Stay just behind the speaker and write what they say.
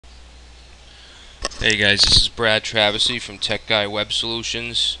Hey guys, this is Brad Travesey from Tech Guy Web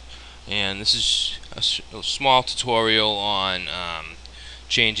Solutions, and this is a small tutorial on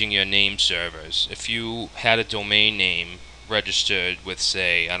changing your name servers. If you had a domain name registered with,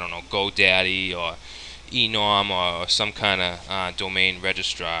 say, I don't know, GoDaddy or enorm or some kind of domain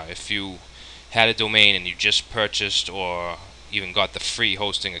registrar, if you had a domain and you just purchased or even got the free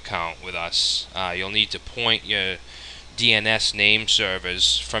hosting account with us, you'll need to point your DNS name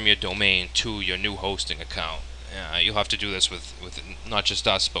servers from your domain to your new hosting account. You'll have to do this with not just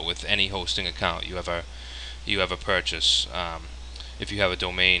us, but with any hosting account you ever purchase. If you have a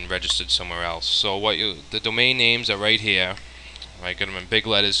domain registered somewhere else. So the domain names are right here. I got them in big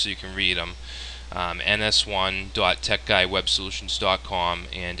letters so you can read them. ns1.techguywebsolutions.com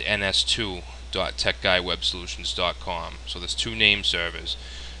and ns2.techguywebsolutions.com. So there's two name servers.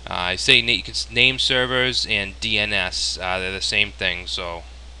 I say name servers and DNS. They're the same thing. So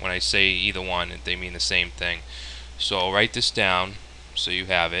when I say either one, they mean the same thing. So write this down so you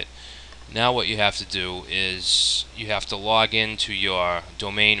have it. Now what you have to do is you have to log into your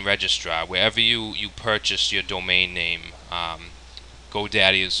domain registrar wherever you purchased your domain name.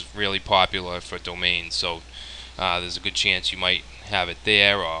 GoDaddy is really popular for domains, so there's a good chance you might have it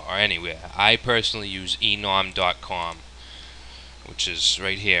there or anywhere. I personally use enorm.com, which is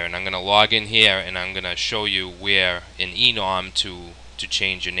right here, and I'm going to log in here and I'm going to show you where in enorm to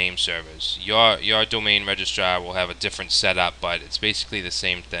change your name servers. Your domain registrar will have a different setup, but it's basically the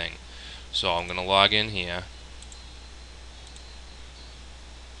same thing. So I'm going to log in here.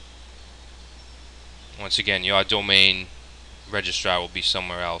 Once again, your domain registrar will be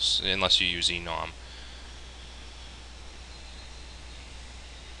somewhere else unless you use enorm.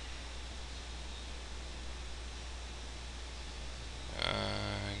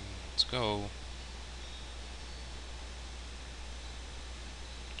 Let's go.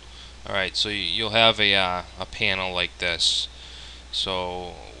 Alright, so you'll have a panel like this.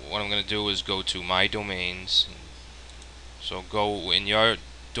 So what I'm going to do is go to My Domains. So go in your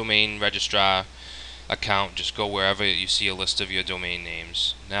domain registrar account, just go wherever you see a list of your domain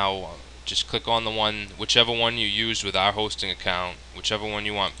names. Now just click on the one, whichever one you used with our hosting account, whichever one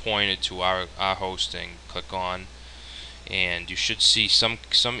you want pointed to our hosting, click on, and you should see some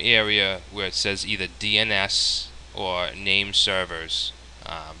area where it says either DNS or name servers.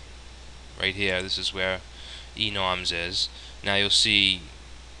 Right here, this is where enorms is. Now you'll see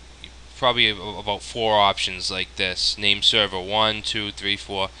probably about 4 options like this: name server 1, 2, 3,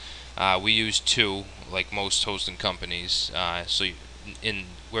 4. We use 2, like most hosting companies. So in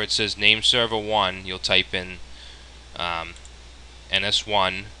where it says name server 1, you'll type in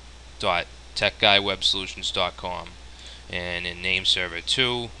ns1.techguywebsolutions.com, and in name server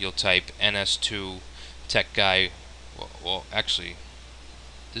 2, you'll type ns2.techguy. Well, actually,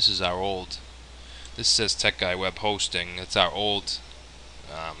 this is our old. This says Tech Guy Web Hosting. It's our old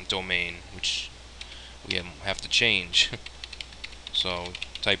domain, which we have to change. So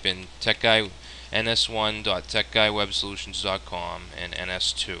type in ns1.techguywebsolutions.com and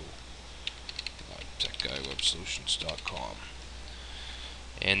ns2.techguywebsolutions.com,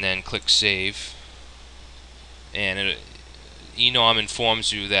 and then click Save. And enorm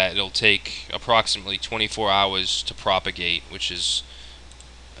informs you that it'll take approximately 24 hours to propagate, which is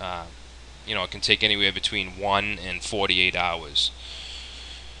it can take anywhere between 1 and 48 hours.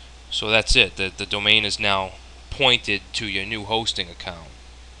 So that's it. The domain is now pointed to your new hosting account,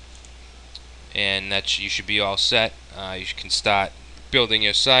 and you should be all set. You can start building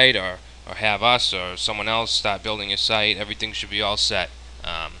your site, or have us or someone else start building your site. Everything should be all set.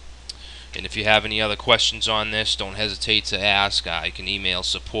 And if you have any other questions on this, don't hesitate to ask. You can email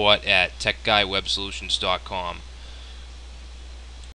support@techguywebsolutions.com.